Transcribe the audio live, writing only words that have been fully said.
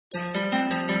Hi,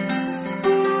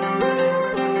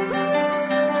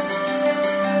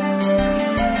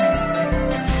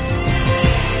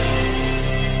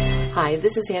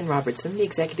 this is Ann Robertson, the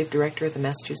Executive Director of the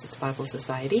Massachusetts Bible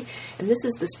Society, and this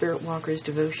is the Spirit Walker's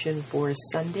devotion for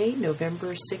Sunday,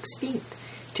 November 16th,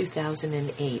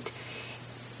 2008.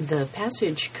 The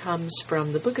passage comes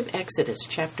from the book of Exodus,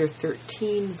 chapter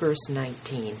 13, verse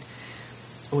 19,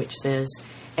 which says,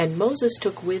 "And Moses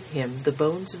took with him the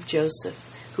bones of Joseph,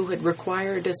 who had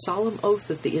required a solemn oath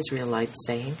of the Israelites,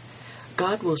 saying,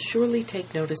 'God will surely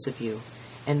take notice of you,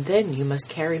 and then you must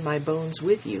carry my bones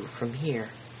with you from here.'"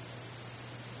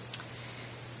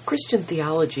 Christian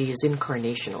theology is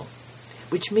incarnational,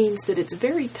 which means that it's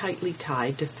very tightly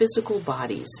tied to physical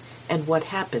bodies and what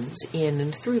happens in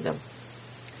and through them.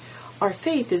 Our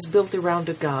faith is built around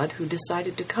a God who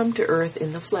decided to come to earth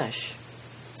in the flesh.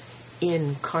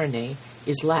 In carne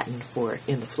is Latin for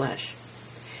in the flesh.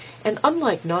 And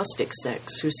unlike Gnostic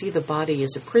sects who see the body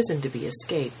as a prison to be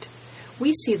escaped,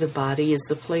 we see the body as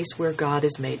the place where God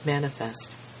is made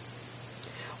manifest.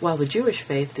 While the Jewish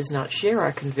faith does not share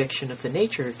our conviction of the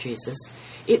nature of Jesus,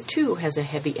 it too has a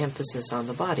heavy emphasis on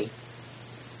the body.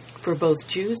 For both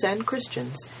Jews and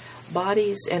Christians,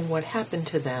 bodies and what happened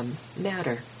to them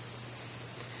matter.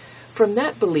 From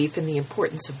that belief in the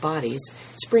importance of bodies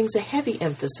springs a heavy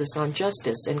emphasis on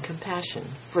justice and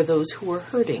compassion for those who are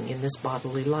hurting in this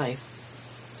bodily life.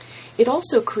 It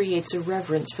also creates a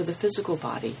reverence for the physical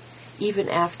body, even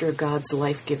after God's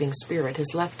life-giving spirit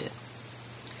has left it.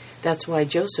 That's why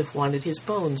Joseph wanted his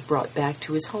bones brought back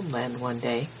to his homeland one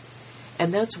day,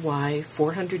 and that's why,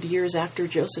 400 years after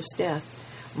Joseph's death,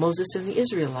 Moses and the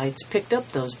Israelites picked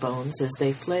up those bones as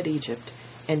they fled Egypt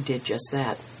and did just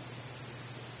that.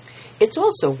 It's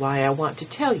also why I want to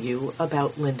tell you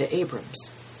about Linda Abrams.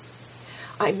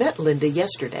 I met Linda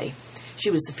yesterday.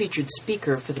 She was the featured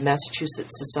speaker for the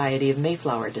Massachusetts Society of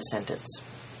Mayflower Descendants.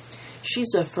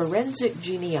 She's a forensic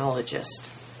genealogist.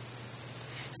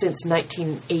 Since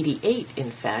 1988,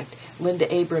 in fact,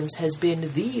 Linda Abrams has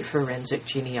been the forensic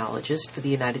genealogist for the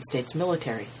United States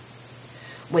military.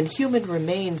 When human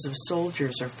remains of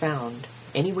soldiers are found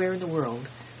anywhere in the world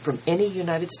from any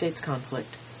United States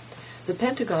conflict, the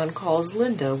Pentagon calls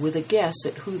Linda with a guess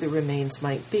at who the remains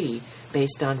might be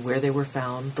based on where they were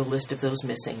found, the list of those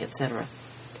missing, etc.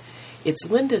 It's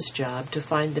Linda's job to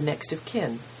find the next of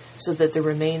kin so that the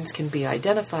remains can be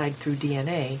identified through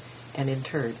DNA and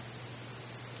interred.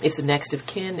 If the next of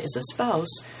kin is a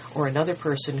spouse or another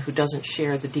person who doesn't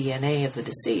share the DNA of the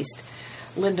deceased,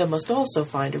 Linda must also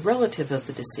find a relative of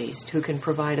the deceased who can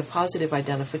provide a positive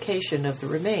identification of the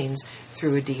remains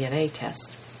through a DNA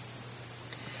test.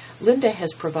 Linda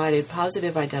has provided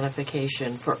positive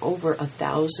identification for over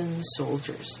 1,000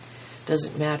 soldiers.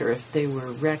 Doesn't matter if they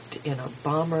were wrecked in a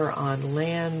bomber on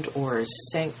land or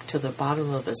sank to the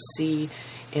bottom of a sea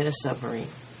in a submarine.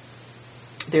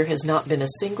 There has not been a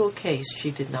single case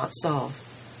she did not solve.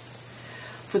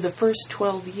 For the first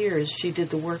 12 years, she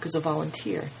did the work as a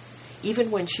volunteer,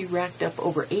 even when she racked up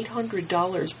over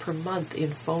 $800 per month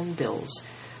in phone bills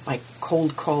by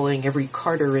cold calling every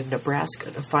Carter in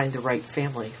Nebraska to find the right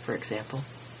family, for example.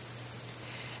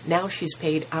 Now she's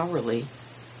paid hourly,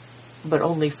 but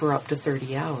only for up to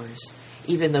 30 hours,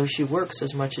 even though she works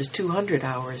as much as 200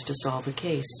 hours to solve a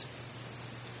case.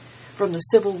 From the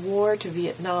Civil War to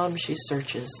Vietnam, she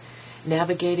searches,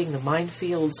 navigating the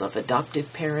minefields of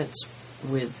adoptive parents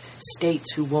with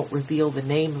states who won't reveal the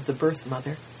name of the birth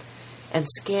mother, and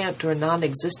scant or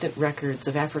non-existent records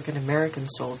of African American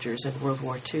soldiers in World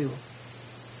War II.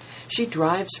 She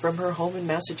drives from her home in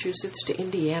Massachusetts to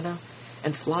Indiana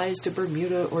and flies to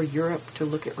Bermuda or Europe to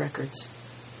look at records.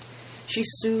 She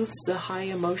soothes the high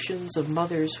emotions of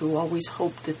mothers who always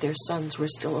hoped that their sons were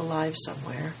still alive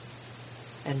somewhere,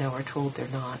 and now are told they're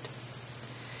not.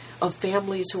 Of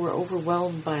families who are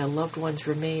overwhelmed by a loved one's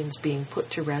remains being put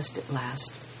to rest at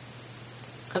last.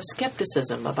 Of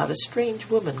skepticism about a strange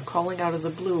woman calling out of the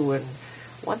blue and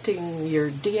wanting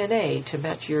your DNA to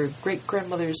match your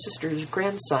great-grandmother's sister's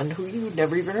grandson who you'd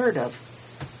never even heard of.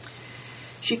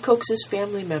 She coaxes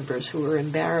family members who are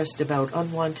embarrassed about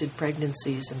unwanted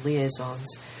pregnancies and liaisons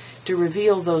to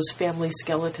reveal those family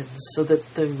skeletons so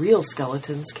that the real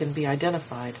skeletons can be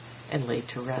identified and laid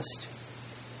to rest.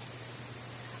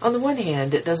 On the one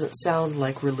hand, it doesn't sound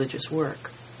like religious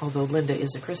work, although Linda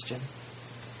is a Christian.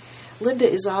 Linda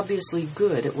is obviously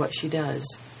good at what she does,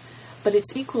 but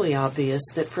it's equally obvious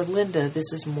that for Linda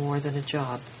this is more than a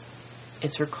job.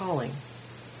 It's her calling.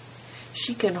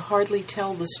 She can hardly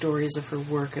tell the stories of her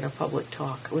work in a public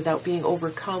talk without being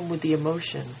overcome with the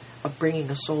emotion of bringing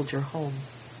a soldier home.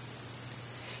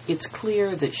 It's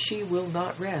clear that she will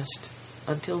not rest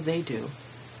until they do.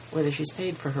 whether she's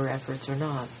paid for her efforts or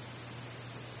not.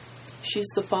 She's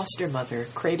the foster mother,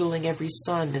 cradling every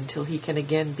son until he can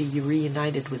again be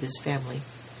reunited with his family.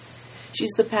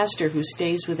 She's the pastor who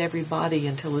stays with every body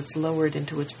until it's lowered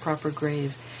into its proper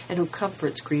grave and who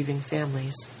comforts grieving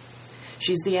families.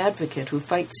 She's the advocate who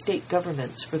fights state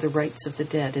governments for the rights of the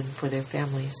dead and for their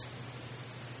families.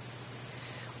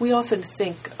 We often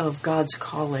think of God's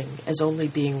calling as only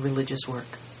being religious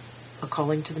work, a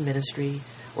calling to the ministry,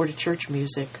 or to church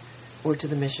music, or to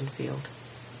the mission field.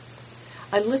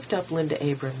 I lift up Linda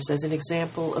Abrams as an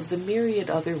example of the myriad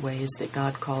other ways that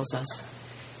God calls us,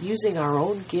 using our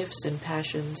own gifts and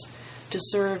passions to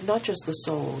serve not just the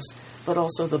souls, but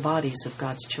also the bodies of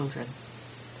God's children.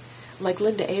 Like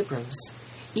Linda Abrams,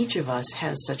 each of us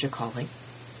has such a calling.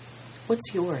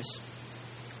 What's yours?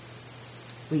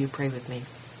 Will you pray with me?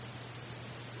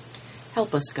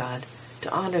 Help us, God,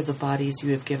 to honor the bodies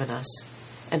you have given us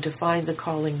and to find the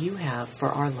calling you have for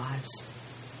our lives.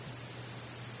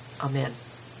 Amen.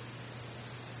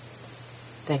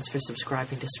 Thanks for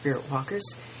subscribing to Spirit Walkers.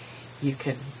 You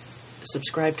can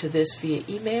subscribe to this via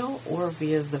email or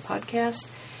via the podcast.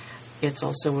 It's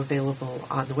also available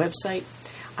on the website.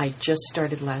 I just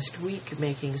started last week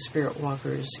making Spirit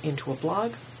Walkers into a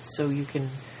blog, so you can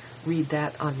read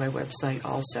that on my website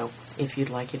also if you'd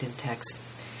like it in text.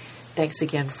 Thanks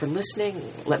again for listening.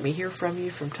 Let me hear from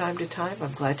you from time to time.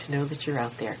 I'm glad to know that you're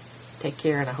out there. Take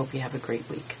care, and I hope you have a great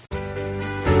week.